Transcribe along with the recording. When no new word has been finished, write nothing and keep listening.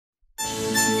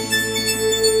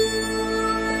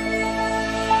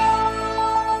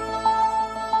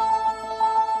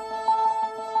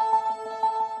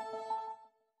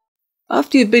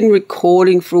after you've been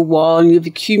recording for a while and you've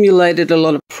accumulated a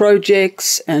lot of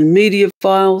projects and media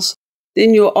files,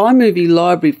 then your iMovie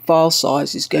library file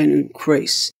size is going to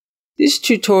increase. This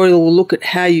tutorial will look at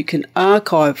how you can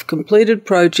archive completed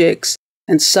projects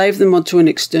and save them onto an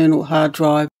external hard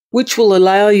drive, which will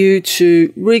allow you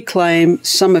to reclaim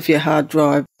some of your hard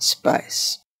drive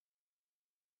space.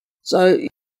 So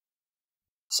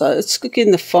let's click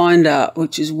in the Finder,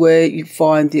 which is where you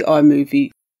find the iMovie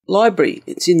library.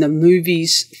 It's in the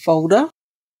Movies folder,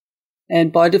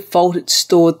 and by default it's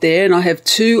stored there, and I have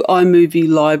two iMovie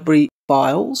library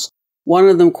files. One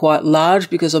of them quite large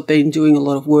because I've been doing a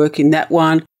lot of work in that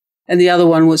one, and the other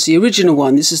one was the original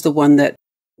one. This is the one that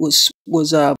was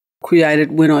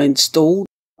created when I installed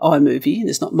iMovie.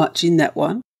 There's not much in that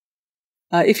one.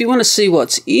 If you want to see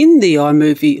what's in the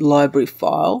iMovie library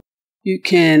file, you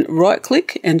can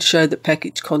right-click and show the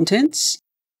package contents,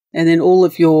 and then all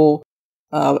of your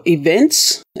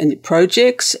events and your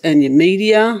projects and your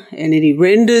media and any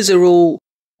renders are all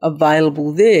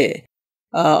available there.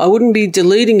 I wouldn't be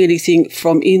deleting anything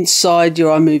from inside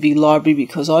your iMovie library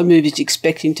because iMovie is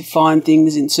expecting to find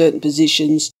things in certain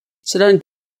positions. So don't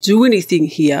do anything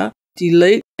here.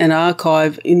 Delete and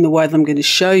archive in the way that I'm going to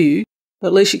show you, but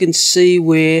at least you can see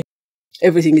where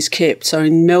everything is kept. So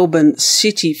in Melbourne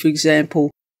City, for example,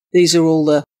 these are all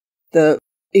the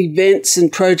events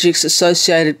and projects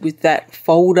associated with that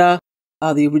folder.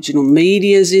 The original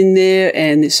media's in there,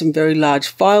 and there's some very large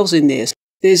files in there.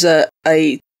 There's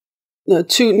nearly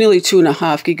 2.5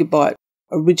 gigabyte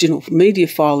original media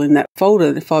file in that folder,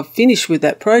 and if I've finished with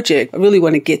that project, I really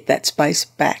want to get that space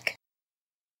back.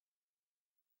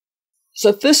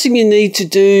 So first thing you need to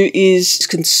do is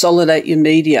consolidate your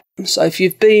media. So if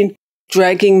you've been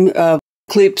dragging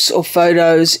clips or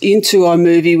photos into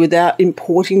iMovie without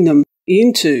importing them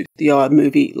into the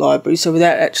iMovie library, so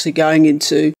without actually going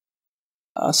into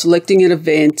selecting an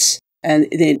event and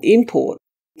then import,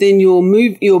 then your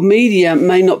media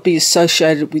may not be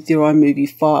associated with your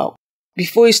iMovie file.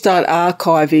 Before you start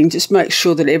archiving, just make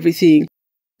sure that everything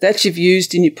that you've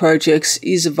used in your projects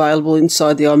is available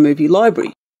inside the iMovie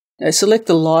library. Now select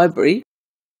the library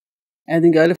and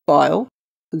then go to File,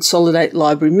 Consolidate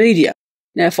Library Media.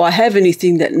 Now if I have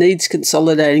anything that needs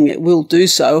consolidating, it will do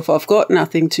so. If I've got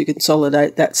nothing to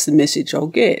consolidate, that's the message I'll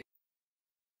get.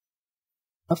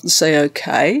 I have to say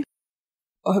OK.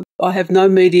 I have no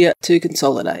media to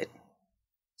consolidate.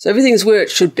 So everything's where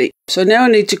it should be. So now I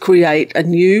need to create a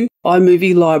new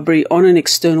iMovie library on an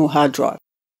external hard drive.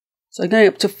 So going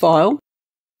up to File,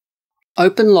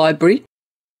 Open Library,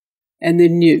 and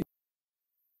then New.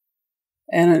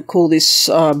 And I call this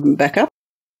Backup.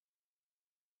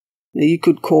 Now you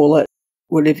could call it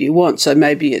whatever you want. So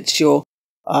maybe it's your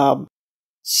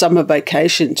Summer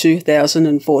Vacation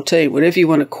 2014, whatever you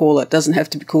want to call it. It doesn't have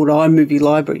to be called iMovie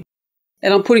Library.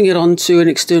 And I'm putting it onto an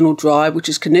external drive which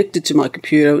is connected to my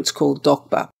computer. It's called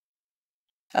DocBup.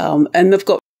 And they've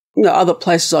got other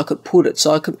places I could put it.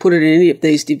 So I could put it in any of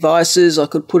these devices. I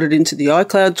could put it into the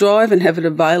iCloud drive and have it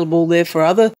available there for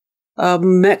other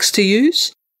Macs to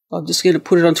use. I'm just going to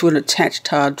put it onto an attached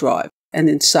hard drive and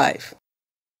then save.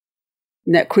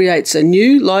 And that creates a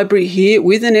new library here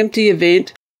with an empty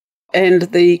event and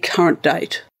the current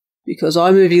date, because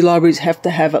iMovie libraries have to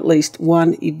have at least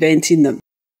one event in them.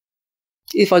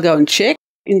 If I go and check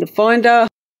in the Finder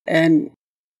and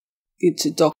into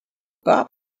DocBup,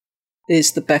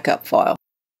 there's the backup file.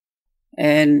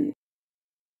 And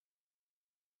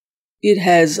it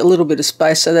has a little bit of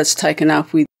space, so that's taken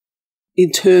up with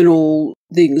internal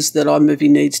things that iMovie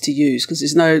needs to use because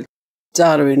there's no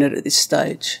data in it at this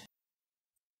stage.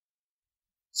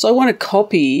 So I want to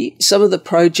copy some of the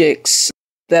projects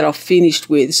that I've finished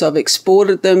with. So I've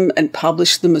exported them and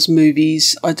published them as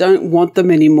movies. I don't want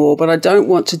them anymore, but I don't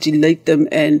want to delete them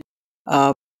and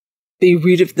be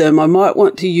rid of them. I might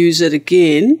want to use it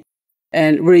again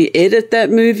and re-edit that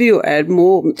movie or add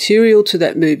more material to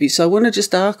that movie. So I want to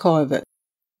just archive it.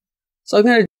 So I'm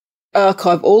going to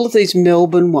archive all of these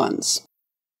Melbourne ones.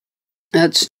 Now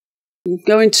it's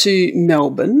going to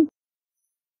Melbourne,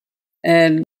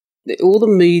 and all the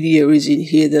media is in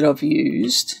here that I've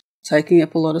used, taking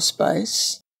up a lot of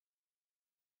space.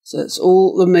 So it's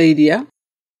all the media,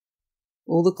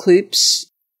 all the clips,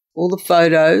 all the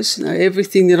photos. Now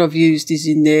everything that I've used is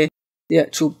in there. The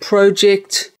actual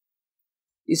project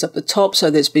is up the top.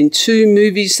 So there's been 2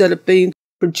 movies that have been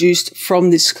produced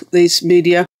from this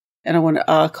media, and I want to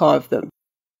archive them.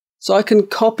 So I can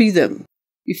copy them.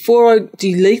 Before I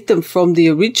delete them from the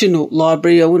original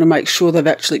library, I want to make sure they've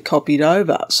actually copied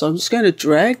over. So I'm just going to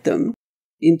drag them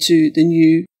into the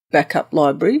new backup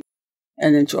library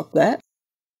and then drop that.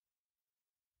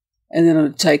 And then I'm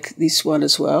going to take this one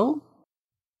as well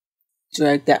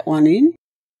drag that one in,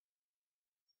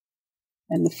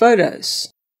 and the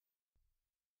photos.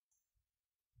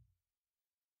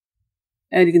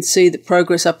 And you can see the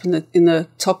progress up in the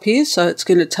top here, so it's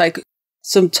going to take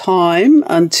some time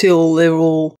until they're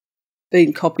all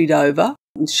been copied over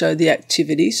and show the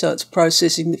activity. So it's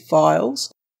processing the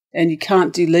files, and you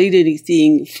can't delete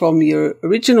anything from your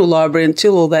original library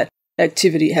until all that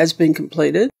activity has been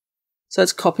completed. So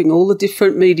it's copying all the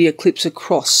different media clips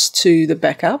across to the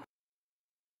backup.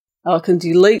 I can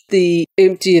delete the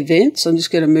empty events. I'm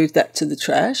just going to move that to the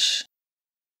trash.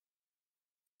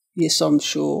 Yes, I'm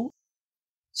sure.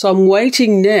 So I'm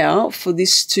waiting now for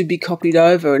this to be copied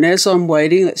over, and as I'm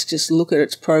waiting, let's just look at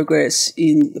its progress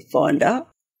in the Finder.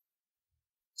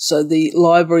 So the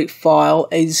library file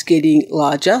is getting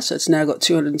larger, so it's now got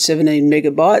 217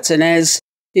 megabytes, and as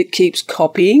it keeps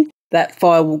copying, that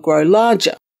file will grow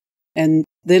larger. And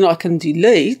then I can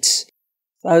delete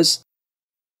those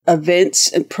events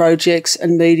and projects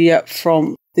and media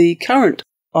from the current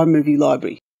iMovie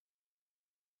library.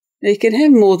 Now you can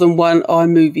have more than one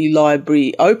iMovie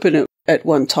library open at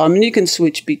one time, and you can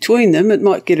switch between them. It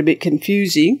might get a bit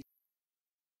confusing.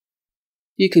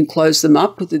 You can close them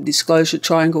up with the disclosure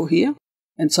triangle here,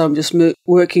 and so I'm just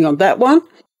working on that one.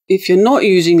 If you're not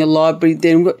using a library,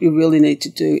 then what you really need to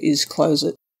do is close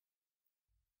it.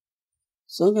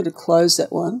 So I'm going to close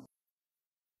that one,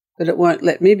 but it won't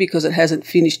let me because it hasn't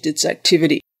finished its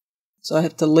activity. So I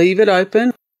have to leave it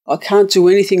open. I can't do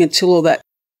anything until all that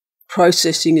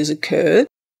processing has occurred.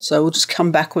 So we'll just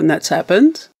come back when that's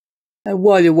happened. And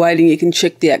while you're waiting, you can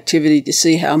check the activity to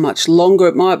see how much longer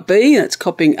it might be. And it's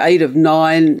copying 8 of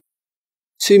 9,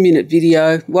 2-minute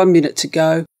video, 1 minute to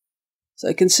go. So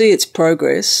you can see its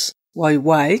progress while you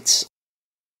wait.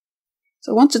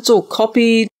 So once it's all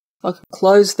copied, I can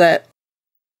close that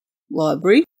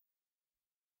library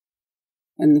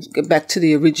and go back to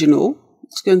the original.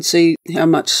 Let's go and see how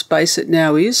much space it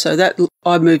now is. So that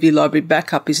iMovie library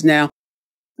backup is now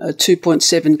 2.7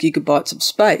 gigabytes of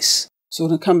space. So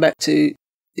when I come back to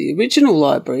the original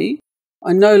library,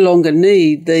 I no longer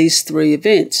need these 3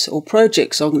 events or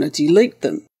projects. I'm going to delete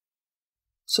them.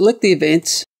 Select the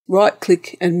events,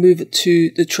 right-click and move it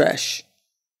to the trash,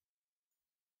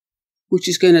 which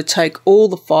is going to take all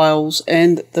the files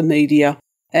and the media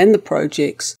and the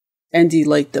projects and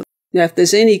delete them. Now, if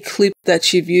there's any clip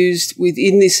that you've used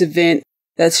within this event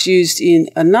that's used in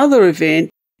another event,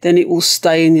 then it will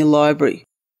stay in your library.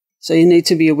 So you need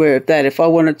to be aware of that. If I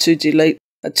wanted to delete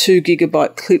a 2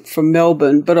 gigabyte clip from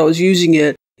Melbourne, but I was using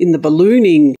it in the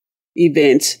ballooning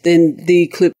event, then the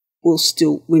clip will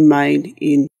still remain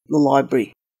in the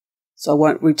library. So I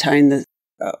won't regain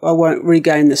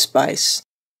the space.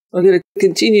 I'm going to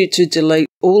continue to delete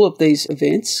all of these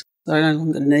events that I no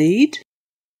longer need.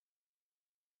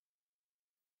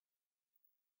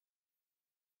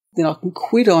 Then I can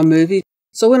quit iMovie.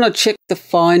 So when I check the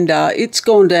Finder, it's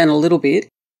gone down a little bit,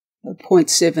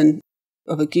 0.7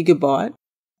 of a gigabyte.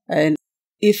 And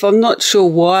if I'm not sure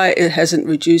why it hasn't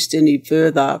reduced any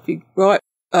further, if you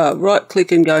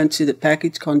right-click and go into the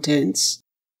package contents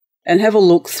and have a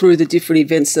look through the different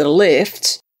events that are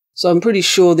left. So I'm pretty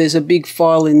sure there's a big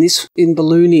file in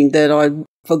ballooning that I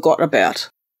forgot about.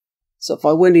 So if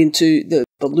I went into the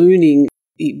ballooning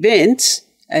event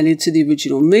and into the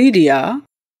original media,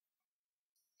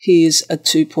 here's a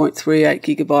 2.38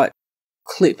 gigabyte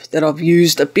clip that I've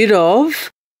used a bit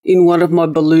of in one of my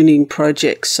ballooning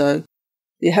projects. So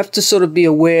you have to sort of be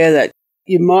aware that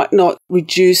you might not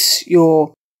reduce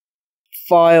your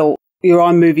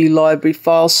iMovie library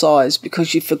file size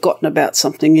because you've forgotten about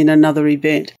something in another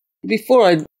event. Before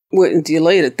I went and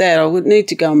deleted that, I would need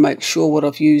to go and make sure what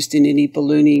I've used in any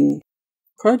ballooning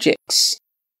projects.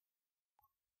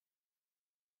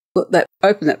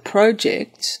 Open that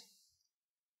project.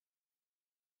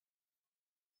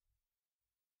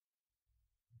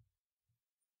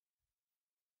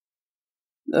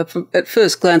 At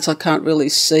first glance, I can't really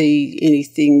see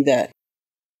anything that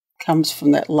comes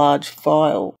from that large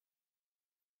file.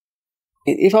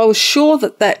 If I was sure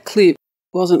that that clip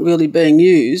wasn't really being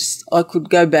used, I could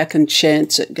go back and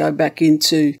chance it, go back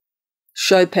into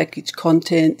Show Package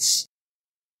Contents,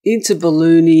 into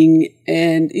Ballooning,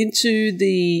 and into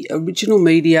the original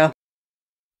media,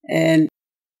 and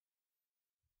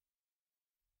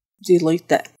delete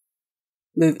that,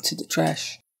 move it to the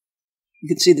trash. You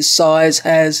can see the size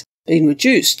has been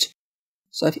reduced.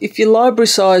 So if your library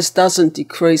size doesn't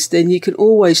decrease, then you can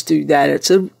always do that.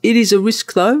 It is a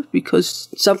risk though, because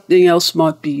something else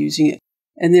might be using it.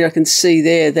 And there I can see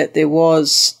there that there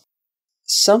was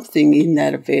something in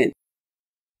that event.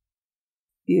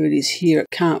 Here it is here.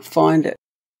 I can't find it.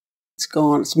 It's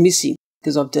gone. It's missing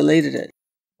because I've deleted it.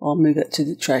 I'll move it to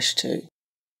the trash too.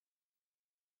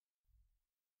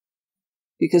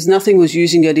 Because nothing was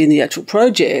using it in the actual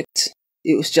project,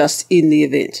 it was just in the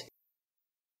event.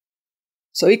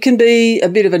 So it can be a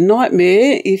bit of a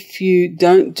nightmare if you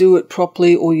don't do it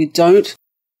properly or you don't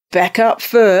back up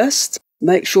first.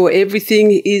 Make sure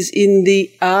everything is in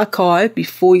the archive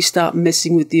before you start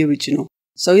messing with the original.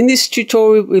 So in this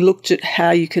tutorial, we looked at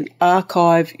how you can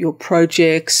archive your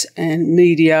projects and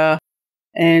media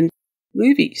and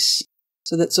movies.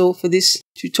 So that's all for this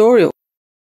tutorial.